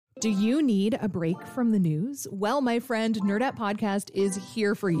Do you need a break from the news? Well, my friend, Nerdette Podcast is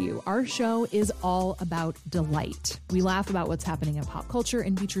here for you. Our show is all about delight. We laugh about what's happening in pop culture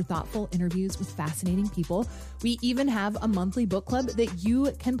and feature thoughtful interviews with fascinating people. We even have a monthly book club that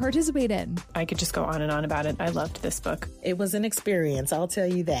you can participate in. I could just go on and on about it. I loved this book. It was an experience, I'll tell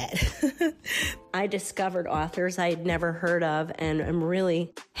you that. I discovered authors I had never heard of, and I'm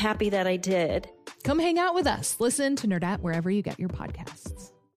really happy that I did. Come hang out with us. Listen to Nerdette wherever you get your podcasts.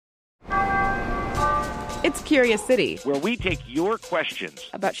 It's Curious City, where we take your questions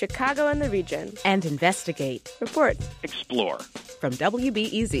about Chicago and the region and investigate, report, explore. From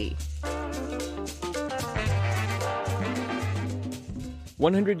WBEZ.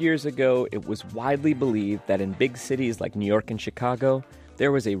 100 years ago, it was widely believed that in big cities like New York and Chicago,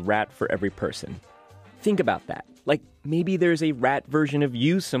 there was a rat for every person. Think about that. Like, maybe there's a rat version of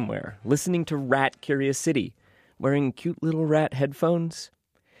you somewhere, listening to Rat Curious City, wearing cute little rat headphones.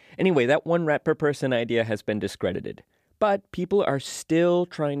 Anyway, that one rat per person idea has been discredited. But people are still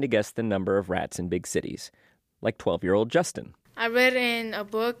trying to guess the number of rats in big cities, like 12-year-old Justin. I read in a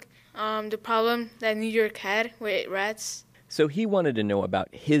book the problem that New York had with rats. So he wanted to know about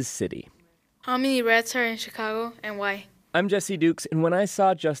his city. How many rats are in Chicago and why? I'm Jesse Dukes, and when I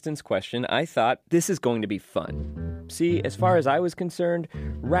saw Justin's question, I thought this is going to be fun. See, as far as I was concerned,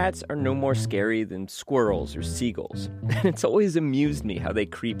 rats are no more scary than squirrels or seagulls. And it's always amused me how they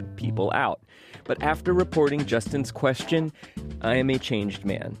creep people out. But after reporting Justin's question, I am a changed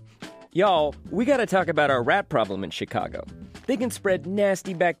man. Y'all, we gotta talk about our rat problem in Chicago. They can spread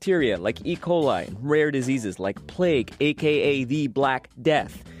nasty bacteria like E. coli and rare diseases like plague, aka the Black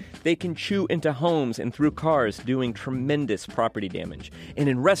Death. They can chew into homes and through cars, doing tremendous property damage. And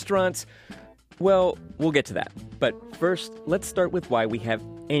in restaurants, well, we'll get to that. But first, let's start with why we have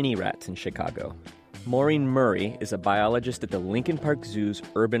any rats in Chicago. Maureen Murray is a biologist at the Lincoln Park Zoo's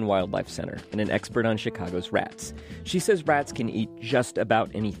Urban Wildlife Center and an expert on Chicago's rats. She says rats can eat just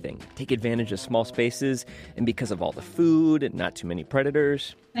about anything, take advantage of small spaces, and because of all the food and not too many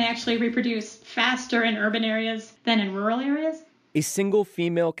predators, they actually reproduce faster in urban areas than in rural areas. A single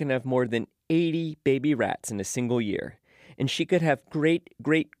female can have more than 80 baby rats in a single year, and she could have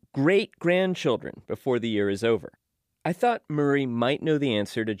great-great-great-grandchildren before the year is over. I thought Murray might know the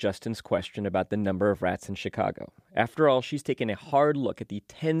answer to Justin's question about the number of rats in Chicago. After all, she's taken a hard look at the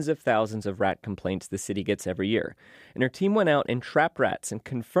tens of thousands of rat complaints the city gets every year, and her team went out and trapped rats and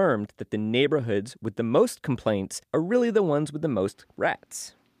confirmed that the neighborhoods with the most complaints are really the ones with the most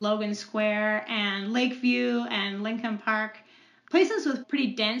rats. Logan Square and Lakeview and Lincoln Park. Places with pretty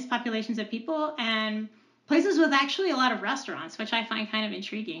dense populations of people and places with actually a lot of restaurants, which I find kind of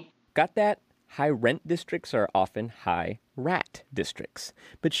intriguing. Got that? High rent districts are often high rat districts.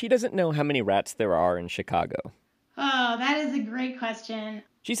 But she doesn't know how many rats there are in Chicago. Oh, that is a great question.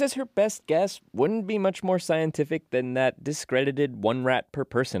 She says her best guess wouldn't be much more scientific than that discredited one rat per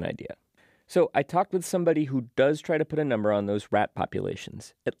person idea. So I talked with somebody who does try to put a number on those rat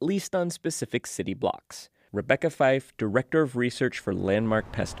populations, at least on specific city blocks. Rebecca Fife, Director of Research for Landmark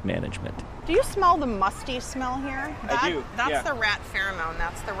Pest Management. Do you smell the musty smell here? I do. That's the rat pheromone.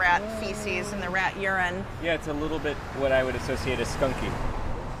 That's the rat feces and the rat urine. Yeah, it's a little bit what I would associate as skunky.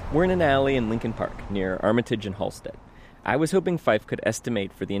 We're in an alley in Lincoln Park, near Armitage and Halsted. I was hoping Fife could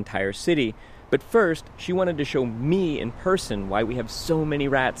estimate for the entire city, but first, she wanted to show me in person why we have so many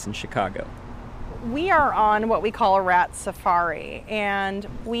rats in Chicago. We are on what we call a rat safari, and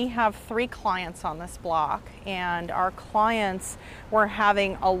we have 3 clients on this block, and our clients were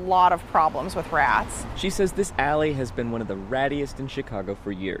having a lot of problems with rats. She says this alley has been one of the rattiest in Chicago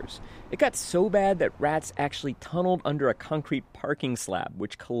for years. It got so bad that rats actually tunneled under a concrete parking slab,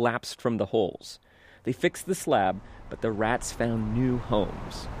 which collapsed from the holes. They fixed the slab, but the rats found new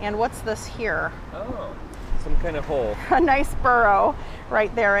homes. And what's this here? Oh, some kind of hole. A nice burrow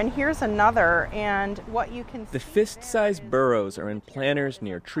right there, and here's another, and what you can see. The fist-sized burrows are in planters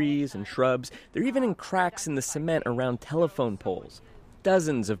near trees and shrubs. They're even in cracks in the cement around telephone poles.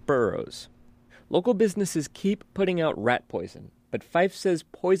 Dozens of burrows. Local businesses keep putting out rat poison, but Fife says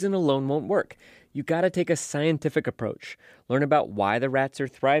poison alone won't work. You gotta take a scientific approach. Learn about why the rats are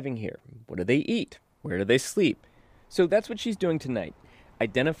thriving here. What do they eat? Where do they sleep? So that's what she's doing tonight.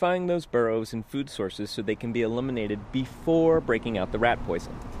 Identifying those burrows and food sources so they can be eliminated before breaking out the rat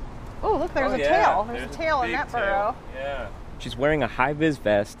poison. Oh, look, there's a tail. There's a tail in that burrow. Yeah. She's wearing a high-vis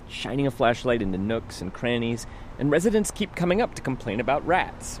vest, shining a flashlight into nooks and crannies, and residents keep coming up to complain about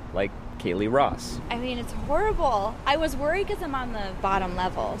rats, like Kaylee Ross. I mean, it's horrible. I was worried because I'm on the bottom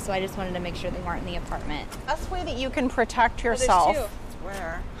level, so I just wanted to make sure they weren't in the apartment. Best way that you can protect yourself. Oh, there's 2.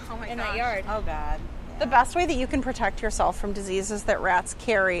 Where? Oh my in gosh. my yard. Oh God. The best way that you can protect yourself from diseases that rats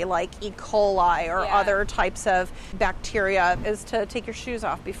carry, like E. coli or other types of bacteria, is to take your shoes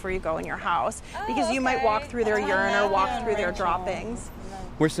off before you go in your house, because you might walk through their urine or walk through their droppings.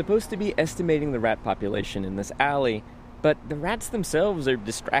 We're supposed to be estimating the rat population in this alley, but the rats themselves are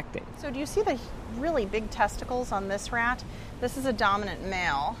distracting. So do you see the really big testicles on this rat? This is a dominant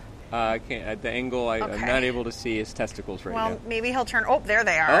male. I can't, at the angle, I'm not able to see his testicles right now. Well, maybe he'll turn, oh, there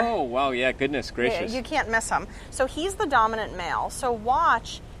they are. Oh, wow, yeah, goodness gracious. You can't miss him. So he's the dominant male, so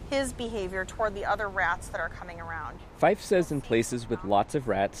watch his behavior toward the other rats that are coming around. Fife says in places with lots of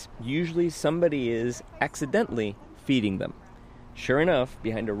rats, usually somebody is accidentally feeding them. Sure enough,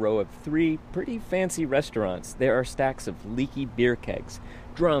 behind a row of 3 pretty fancy restaurants, there are stacks of leaky beer kegs,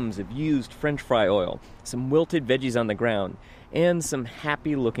 drums of used French fry oil, some wilted veggies on the ground, and some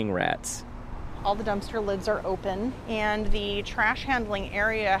happy-looking rats. All the dumpster lids are open, and the trash handling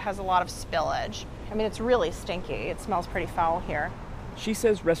area has a lot of spillage. I mean, it's really stinky. It smells pretty foul here. She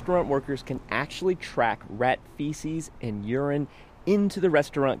says restaurant workers can actually track rat feces and urine into the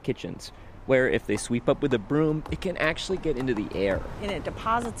restaurant kitchens, where if they sweep up with a broom, it can actually get into the air. And it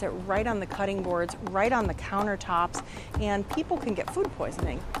deposits it right on the cutting boards, right on the countertops, and people can get food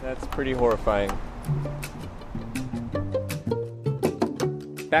poisoning. That's pretty horrifying.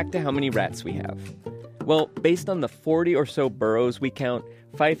 Back to how many rats we have. Well, based on the 40 or so burrows we count,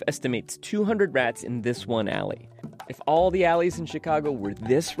 Fife estimates 200 rats in this one alley. If all the alleys in Chicago were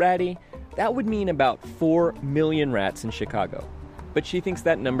this ratty, that would mean about 4 million rats in Chicago. But she thinks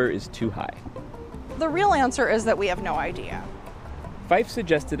that number is too high. The real answer is that we have no idea. Fife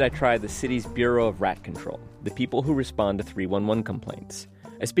suggested I try the city's Bureau of Rat Control, the people who respond to 311 complaints.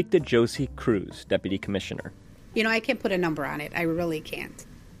 I speak to Josie Cruz, deputy commissioner. You know, I can't put a number on it. I really can't.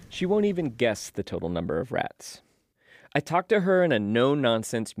 She won't even guess the total number of rats. I talked to her in a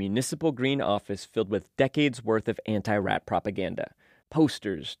no-nonsense municipal green office filled with decades' worth of anti-rat propaganda.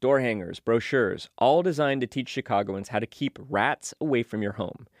 Posters, door hangers, brochures, all designed to teach Chicagoans how to keep rats away from your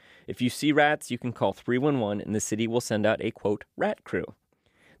home. If you see rats, you can call 311 and the city will send out a, quote, rat crew.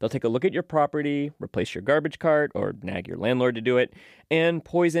 They'll take a look at your property, replace your garbage cart, or nag your landlord to do it, and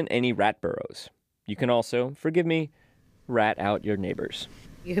poison any rat burrows. You can also, forgive me, rat out your neighbors.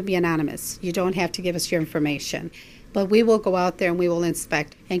 You can be anonymous. You don't have to give us your information. But we will go out there and we will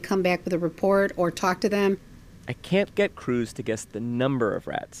inspect and come back with a report or talk to them. I can't get Cruz to guess the number of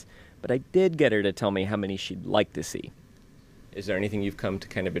rats, but I did get her to tell me how many she'd like to see. Is there anything you've come to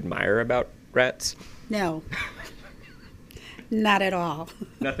kind of admire about rats? No. Not at all.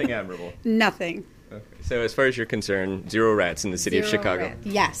 Nothing admirable? Nothing. Okay. So as far as you're concerned, 0 rats in the city of Chicago? Rat.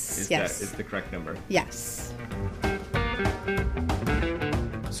 Yes, yes. That is the correct number? Yes.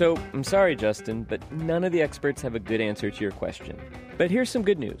 So, I'm sorry, Justin, but none of the experts have a good answer to your question. But here's some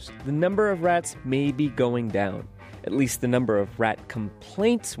good news. The number of rats may be going down. At least the number of rat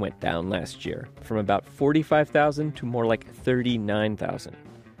complaints went down last year, from about 45,000 to more like 39,000.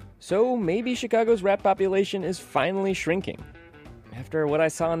 So maybe Chicago's rat population is finally shrinking. After what I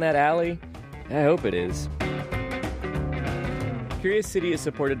saw in that alley, I hope it is. Curious City is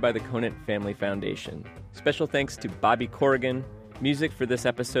supported by the Conant Family Foundation. Special thanks to Bobby Corrigan. Music for this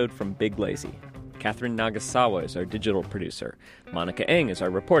episode from Big Lazy. Catherine Nagasawa is our digital producer. Monica Eng is our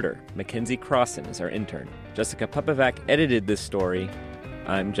reporter. Mackenzie Crossan is our intern. Jessica Pupovac edited this story.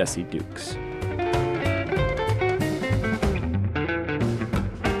 I'm Jesse Dukes.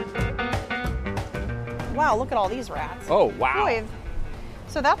 Wow, look at all these rats. Oh, wow. Boy,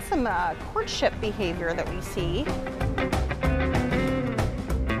 so that's some courtship behavior that we see.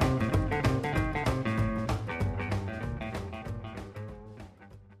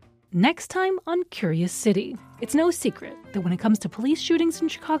 Next time on Curious City. It's no secret that when it comes to police shootings in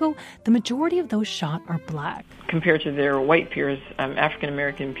Chicago, the majority of those shot are black. Compared to their white peers,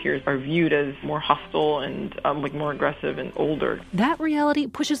 African-American peers are viewed as more hostile and more aggressive and older. That reality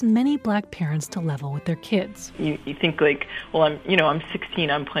pushes many black parents to level with their kids. You think like, well, I'm 16,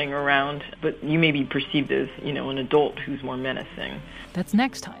 I'm playing around, but you may be perceived as, an adult who's more menacing. That's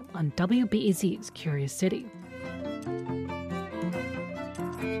next time on WBEZ's Curious City.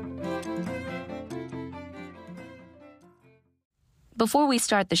 Before we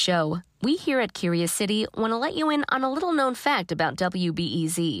start the show, we here at Curious City want to let you in on a little-known fact about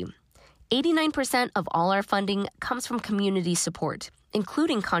WBEZ. 89% of all our funding comes from community support,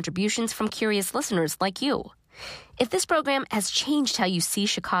 including contributions from curious listeners like you. If this program has changed how you see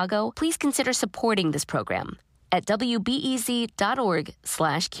Chicago, please consider supporting this program at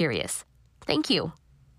wbez.org/curious. Thank you.